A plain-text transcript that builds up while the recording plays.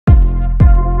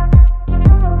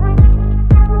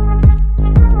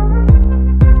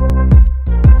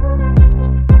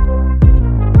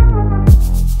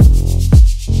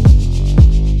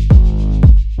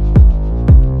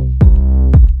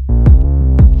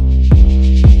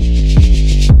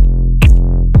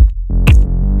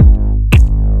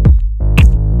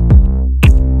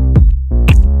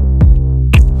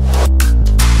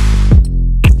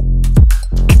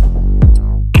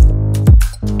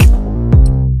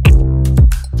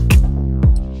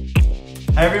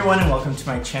everyone and welcome to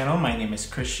my channel. My name is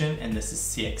Christian and this is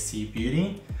CXC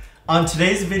Beauty. On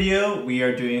today's video, we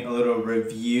are doing a little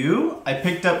review. I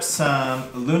picked up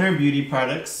some Lunar Beauty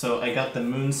products, so I got the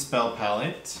Moon Spell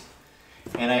palette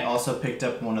and I also picked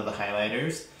up one of the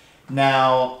highlighters.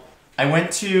 Now, I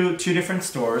went to two different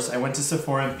stores. I went to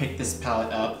Sephora and picked this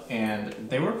palette up and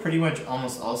they were pretty much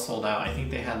almost all sold out. I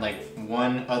think they had like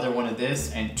one other one of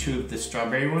this and two of the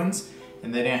strawberry ones,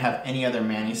 and they didn't have any other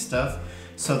Manny stuff.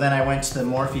 So then I went to the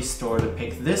Morphe store to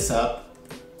pick this up,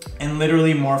 and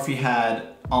literally Morphe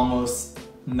had almost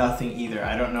nothing either.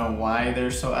 I don't know why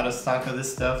they're so out of stock of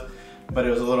this stuff, but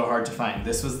it was a little hard to find.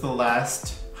 This was the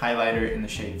last highlighter in the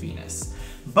shade Venus.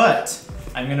 But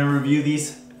I'm gonna review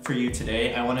these for you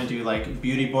today. I wanna do like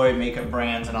beauty boy makeup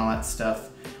brands and all that stuff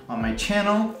on my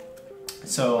channel.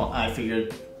 So I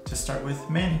figured to start with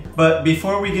Manny. But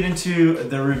before we get into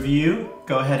the review,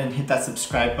 go ahead and hit that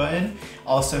subscribe button.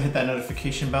 Also hit that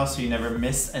notification bell so you never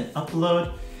miss an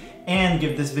upload. And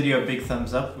give this video a big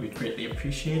thumbs up, we'd greatly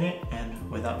appreciate it. And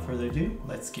without further ado,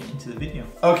 let's get into the video.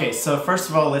 Okay, so first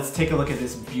of all, let's take a look at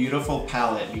this beautiful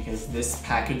palette because this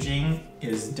packaging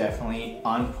is definitely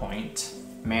on point.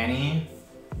 Manny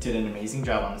did an amazing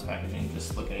job on this packaging,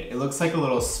 just look at it. It looks like a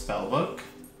little spell book.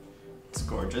 It's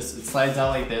gorgeous. It slides out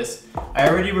like this. I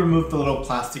already removed the little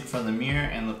plastic from the mirror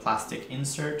and the plastic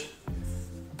insert,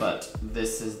 but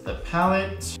this is the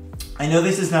palette. I know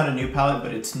this is not a new palette,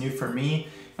 but it's new for me,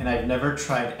 and I've never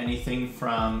tried anything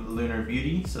from Lunar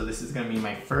Beauty, so this is gonna be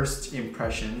my first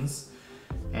impressions.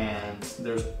 And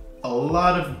there's a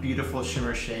lot of beautiful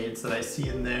shimmer shades that I see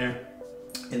in there,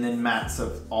 and then mattes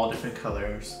of all different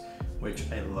colors, which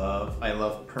I love. I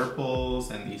love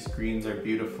purples, and these greens are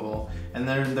beautiful. And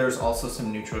then there's also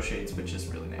some neutral shades, which is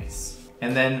really nice.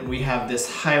 And then we have this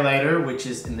highlighter, which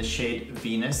is in the shade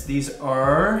Venus. These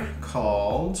are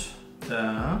called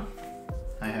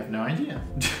I have no idea.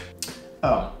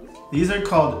 Oh, these are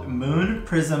called Moon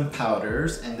Prism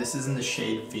Powders, and this is in the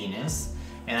shade Venus.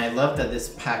 And I love that this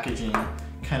packaging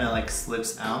kind of like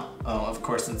slips out. Oh, of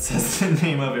course it says the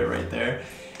name of it right there.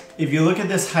 If you look at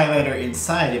this highlighter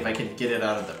inside, if I could get it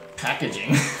out of the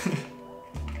packaging.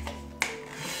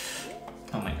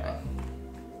 Oh my god.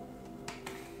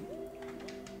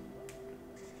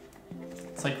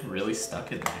 It's like really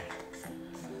stuck in there.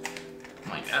 Oh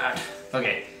my god.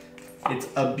 Okay. It's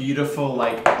a beautiful,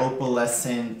 like,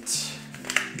 opalescent,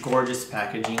 gorgeous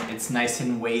packaging. It's nice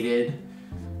and weighted.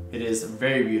 It is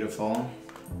very beautiful.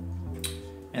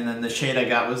 And then the shade I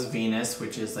got was Venus,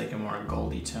 which is like a more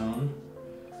goldy tone.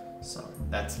 So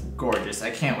that's gorgeous.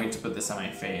 I can't wait to put this on my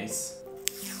face.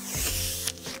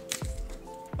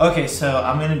 Okay, so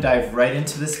I'm gonna dive right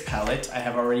into this palette. I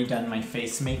have already done my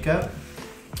face makeup.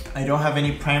 I don't have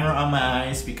any primer on my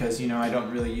eyes because, you know, I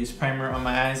don't really use primer on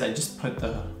my eyes. I just put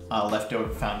the leftover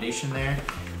foundation there,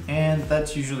 and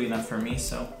that's usually enough for me.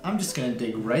 So I'm just gonna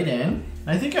dig right in.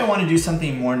 I think I wanna do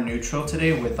something more neutral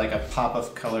today with like a pop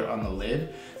of color on the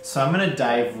lid. So I'm gonna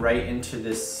dive right into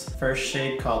this first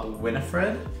shade called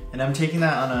Winifred. And I'm taking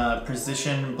that on a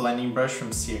precision blending brush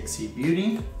from CXC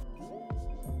Beauty.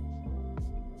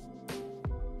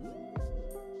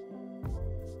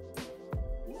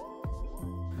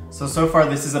 So far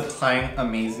this is applying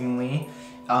amazingly.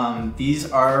 These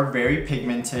are very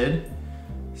pigmented.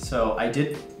 So I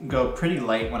did go pretty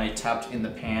light when I tapped in the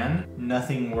pan.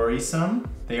 Nothing worrisome.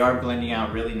 They are blending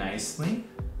out really nicely.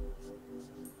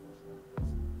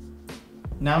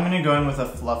 Now I'm gonna go in with a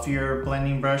fluffier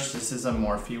blending brush. This is a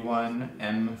Morphe one,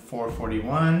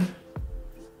 M441.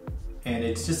 And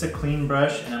it's just a clean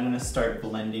brush, and I'm gonna start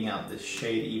blending out this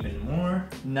shade even more.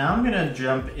 Now I'm gonna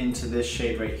jump into this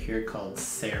shade right here called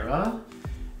Sarah.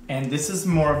 And this is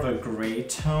more of a gray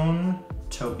tone,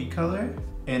 taupey color.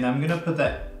 And I'm gonna put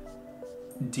that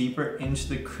deeper into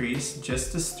the crease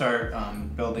just to start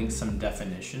building some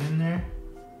definition in there.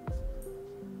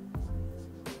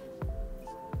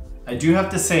 I do have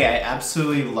to say, I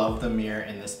absolutely love the mirror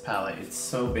in this palette. It's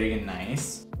so big and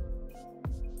nice.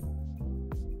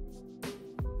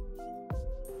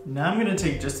 Now I'm gonna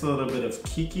take just a little bit of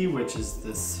Kiki, which is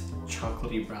this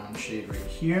chocolatey brown shade right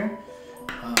here.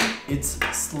 It's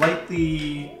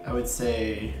slightly, I would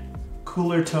say,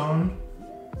 cooler tone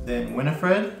than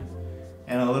Winifred,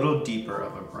 and a little deeper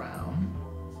of a brown.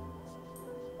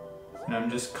 And I'm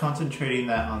just concentrating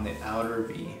that on the outer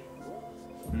V.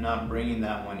 I'm not bringing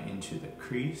that one into the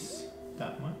crease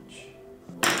that much.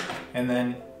 And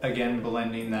then again,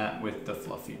 blending that with the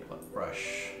fluffy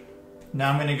brush.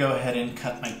 Now I'm gonna go ahead and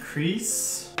cut my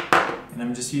crease. And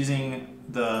I'm just using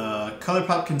the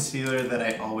ColourPop concealer that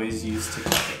I always use to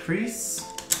cut the crease.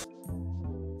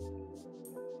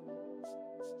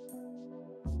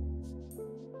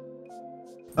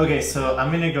 Okay, so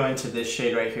I'm gonna go into this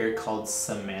shade right here called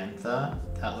Samantha.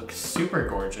 That looks super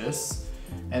gorgeous.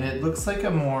 And it looks like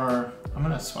a more, I'm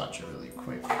gonna swatch it really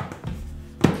quick.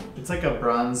 It's like a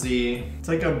bronzy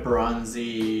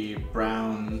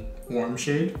brown warm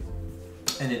shade.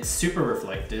 And it's super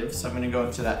reflective, so I'm gonna go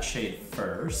into that shade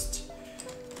first.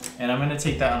 And I'm gonna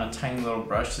take that on a tiny little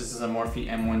brush. This is a Morphe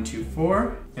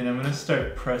M124. And I'm gonna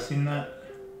start pressing that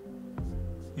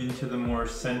into the more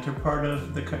center part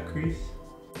of the cut crease.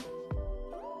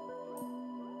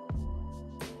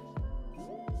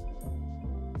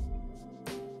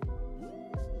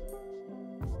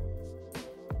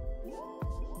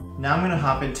 Now I'm gonna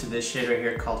hop into this shade right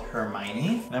here called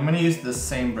Hermione. And I'm gonna use the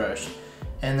same brush.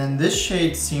 And then this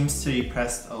shade seems to be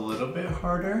pressed a little bit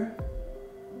harder,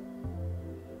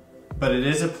 but it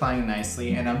is applying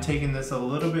nicely. And I'm taking this a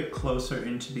little bit closer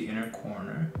into the inner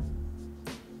corner.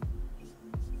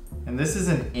 And this is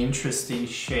an interesting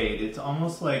shade. It's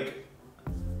almost like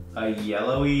a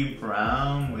yellowy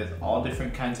brown with all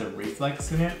different kinds of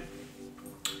reflex in it.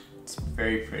 It's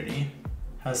very pretty.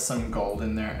 Has some gold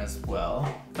in there as well.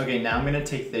 Okay, now I'm gonna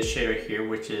take this shade right here,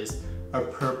 which is a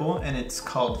purple, and it's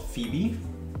called Phoebe.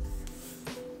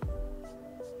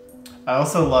 I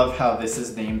also love how this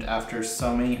is named after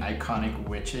so many iconic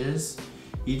witches.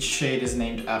 Each shade is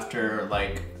named after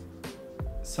like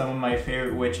some of my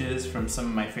favorite witches from some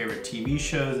of my favorite TV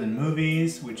shows and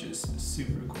movies, which is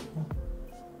super cool.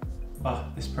 Oh,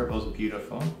 this purple is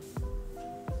beautiful.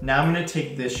 Now I'm gonna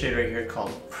take this shade right here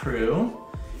called Prue.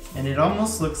 And it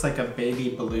almost looks like a baby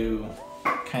blue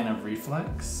kind of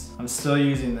reflex. I'm still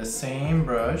using the same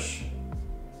brush,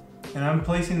 and I'm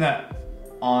placing that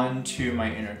onto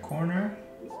my inner corner,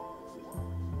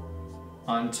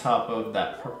 on top of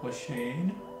that purple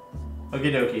shade.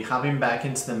 Okie dokie, hopping back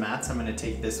into the mattes, I'm gonna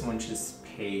take this one, which is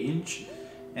Page,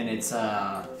 and it's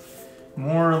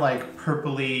more like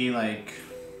purpley, like,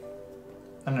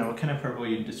 I don't know, what kind of purple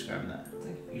you describe that? It's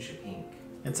like fuchsia pink.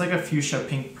 It's like a fuchsia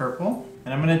pink purple.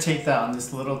 And I'm gonna take that on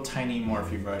this little tiny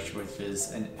Morphe brush, which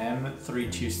is an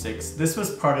M326. This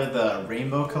was part of the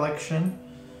Rainbow collection,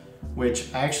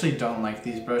 which I actually don't like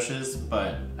these brushes,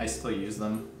 but I still use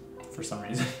them for some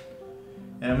reason.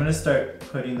 And I'm gonna start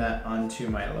putting that onto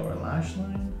my lower lash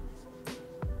line.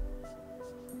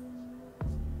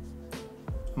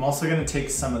 I'm also gonna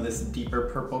take some of this deeper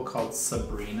purple called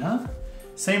Sabrina.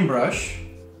 Same brush.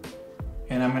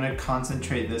 And I'm gonna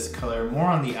concentrate this color more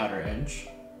on the outer edge.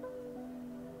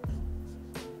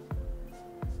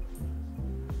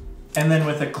 And then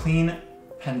with a clean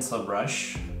pencil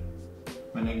brush,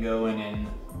 I'm gonna go in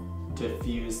and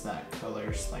diffuse that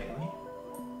color slightly.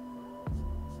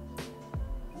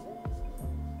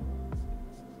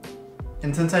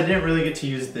 And since I didn't really get to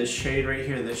use this shade right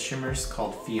here, this shimmer is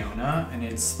called Fiona, and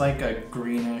it's like a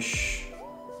greenish,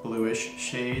 bluish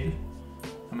shade.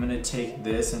 I'm gonna take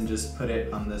this and just put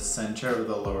it on the center of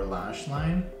the lower lash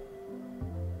line.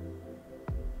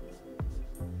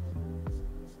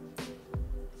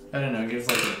 I don't know, it gives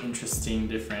like an interesting,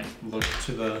 different look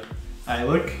to the eye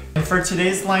look. And for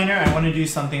today's liner, I wanna do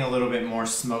something a little bit more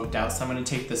smoked out. So I'm gonna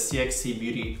take the CXC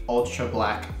Beauty Ultra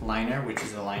Black Liner, which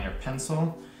is a liner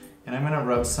pencil, and I'm gonna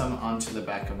rub some onto the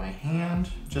back of my hand,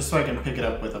 just so I can pick it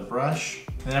up with a brush.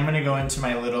 Then I'm gonna go into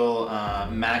my little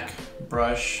MAC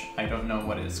brush. I don't know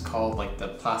what it's called, like the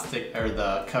plastic or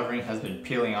the covering has been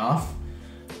peeling off.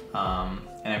 And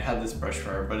I've had this brush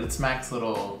forever, but it's MAC's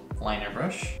little liner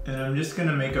brush. And I'm just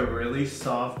gonna make a really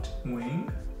soft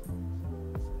wing.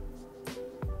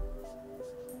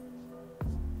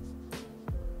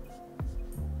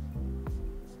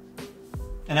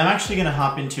 And I'm actually gonna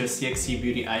hop into a CXC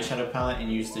Beauty eyeshadow palette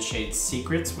and use the shade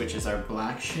Secrets, which is our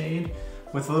black shade,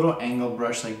 with a little angle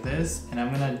brush like this, and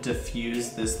I'm gonna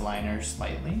diffuse this liner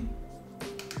slightly.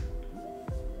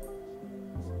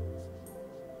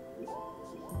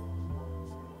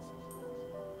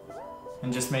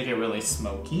 And just make it really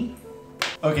smoky.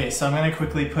 Okay, so I'm gonna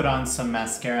quickly put on some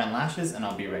mascara and lashes, and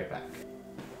I'll be right back.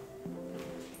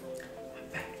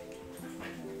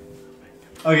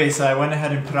 Okay, so I went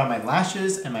ahead and put on my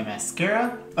lashes and my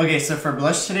mascara. Okay, so for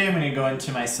blush today, I'm gonna go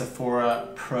into my Sephora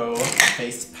Pro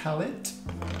Face Palette.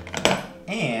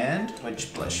 And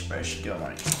which blush brush do I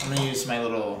want? I'm gonna use my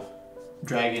little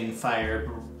Dragon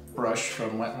Fire brush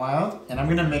from Wet n Wild, and I'm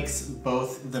gonna mix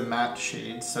both the matte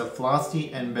shades, so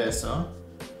Flossy and Beso.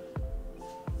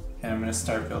 And I'm gonna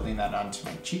start building that onto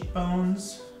my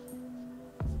cheekbones.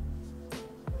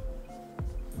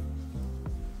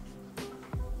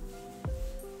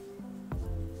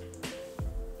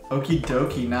 Okie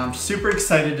dokie, now I'm super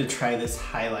excited to try this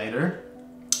highlighter.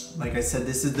 Like I said,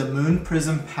 this is the Moon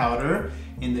Prism Powder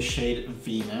in the shade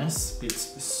Venus.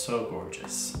 It's so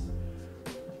gorgeous.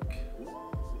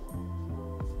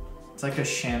 It's like a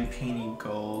champagne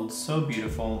gold, so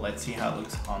beautiful. Let's see how it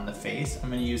looks on the face.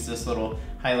 I'm gonna use this little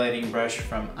highlighting brush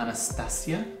from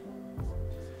Anastasia.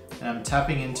 And I'm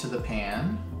tapping into the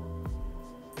pan.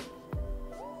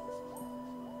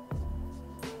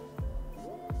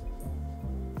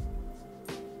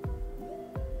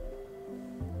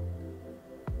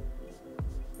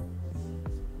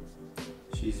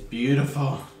 She's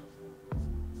beautiful.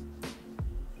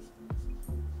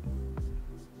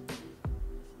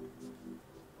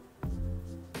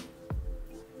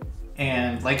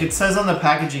 And like it says on the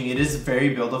packaging, it is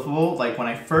very buildable. Like when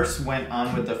I first went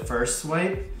on with the first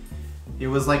swipe, it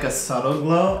was like a subtle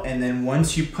glow. And then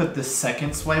once you put the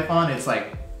second swipe on, it's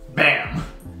like, bam,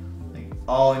 like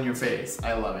all in your face.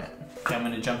 I love it. Okay, I'm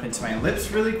gonna jump into my lips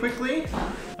really quickly.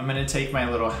 I'm gonna take my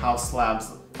little House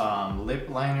Labs lip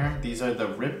liner. These are the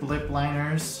Rip Lip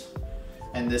Liners.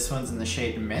 And this one's in the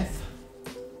shade Myth.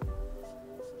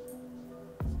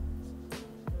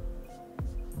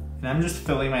 And I'm just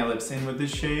filling my lips in with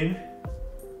this shade.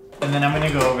 And then I'm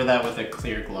gonna go over that with a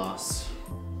clear gloss.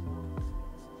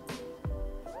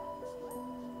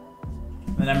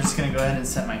 Then I'm just gonna go ahead and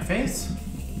set my face.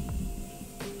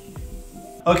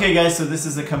 Okay guys, so this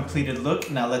is a completed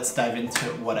look. Now let's dive into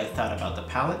what I thought about the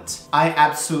palette. I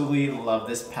absolutely love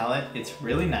this palette. It's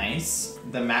really nice.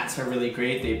 The mattes are really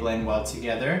great. They blend well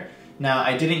together. Now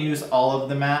I didn't use all of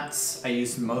the mattes. I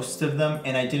used most of them,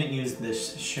 and I didn't use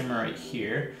this shimmer right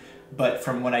here. But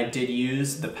from what I did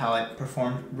use, the palette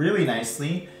performed really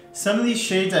nicely. Some of these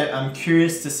shades, I'm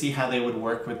curious to see how they would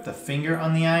work with the finger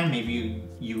on the eye. Maybe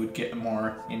you would get a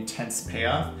more intense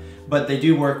payoff, but they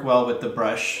do work well with the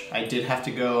brush. I did have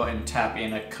to go and tap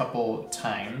in a couple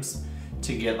times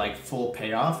to get like full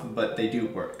payoff, but they do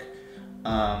work.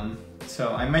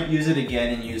 So I might use it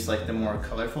again and use like the more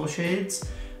colorful shades,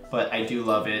 but I do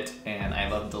love it, and I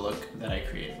love the look that I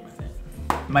created with it.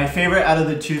 My favorite out of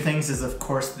the two things is of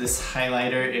course this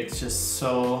highlighter. It's just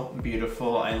so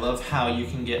beautiful. I love how you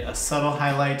can get a subtle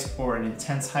highlight or an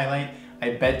intense highlight.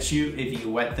 I bet you if you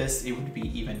wet this, it would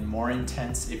be even more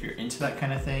intense if you're into that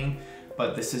kind of thing.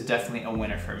 But this is definitely a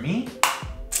winner for me.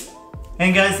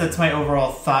 And guys, that's my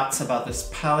overall thoughts about this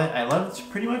palette. I loved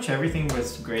pretty much everything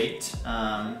was great.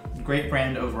 Great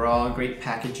brand overall, great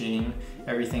packaging.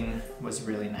 Everything was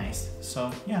really nice.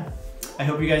 So yeah. I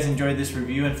hope you guys enjoyed this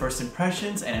review and first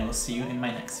impressions, and I will see you in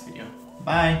my next video.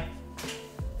 Bye!